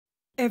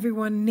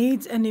Everyone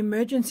needs an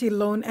emergency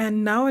loan,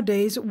 and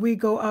nowadays we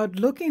go out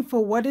looking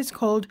for what is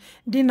called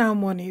dinner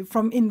money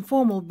from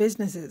informal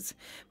businesses.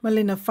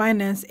 Malina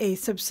Finance, a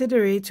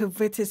subsidiary to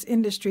VITIS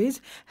Industries,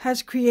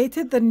 has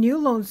created the new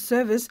loan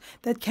service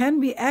that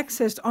can be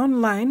accessed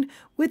online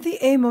with the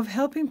aim of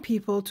helping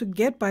people to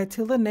get by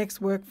till the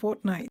next work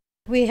fortnight.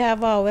 We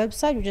have our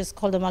website, which is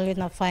called the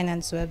Malina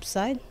Finance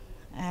website,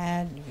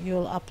 and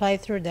you'll apply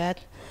through that.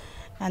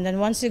 And then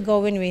once you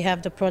go in, we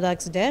have the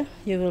products there.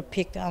 You will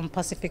pick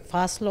Pacific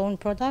Fast Loan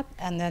product,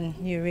 and then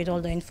you read all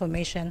the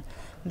information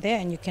there,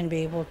 and you can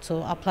be able to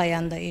apply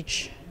under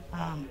each.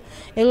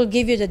 It will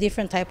give you the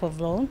different type of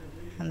loan,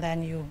 and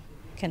then you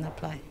can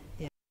apply.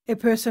 Yeah. A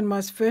person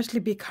must firstly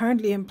be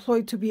currently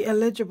employed to be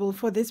eligible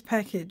for this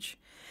package.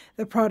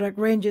 The product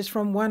ranges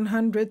from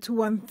 100 to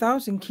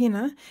 1,000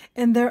 kina,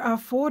 and there are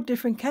 4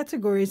 different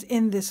categories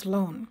in this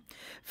loan.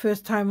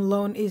 First-time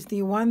loan is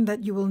the one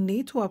that you will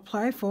need to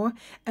apply for,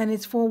 and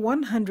it's for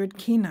 100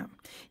 kina.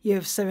 You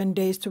have 7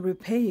 days to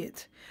repay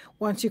it.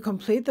 Once you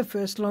complete the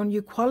first loan,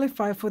 you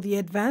qualify for the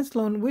advanced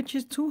loan, which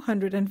is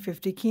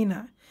 250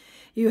 kina.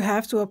 You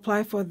have to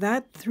apply for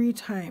that 3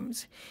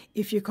 times.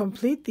 If you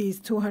complete these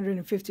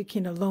 250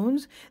 kina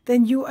loans,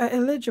 then you are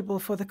eligible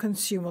for the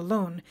consumer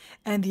loan,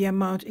 and the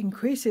amount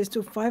increases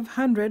to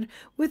 500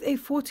 with a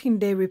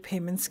 14-day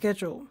repayment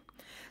schedule.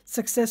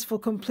 Successful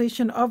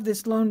completion of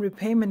this loan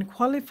repayment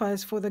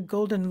qualifies for the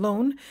golden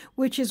loan,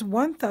 which is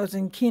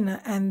 1,000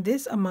 kina, and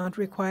this amount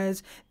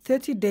requires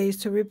 30 days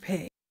to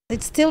repay.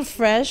 It's still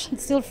fresh.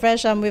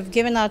 We've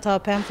given out our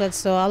pamphlets,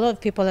 so a lot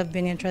of people have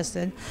been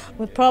interested.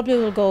 We probably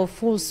will go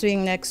full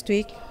swing next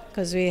week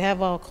because we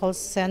have our call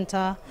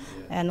center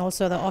and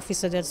also the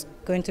officer that's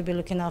going to be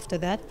looking after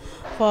that.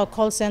 For our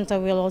call center,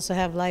 we'll also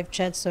have live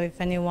chat, so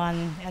if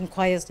anyone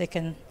inquires, they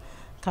can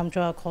come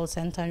to our call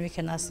center and we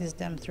can assist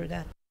them through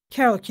that.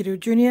 Carol Kidu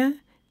Jr.,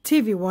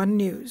 TV1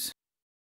 News.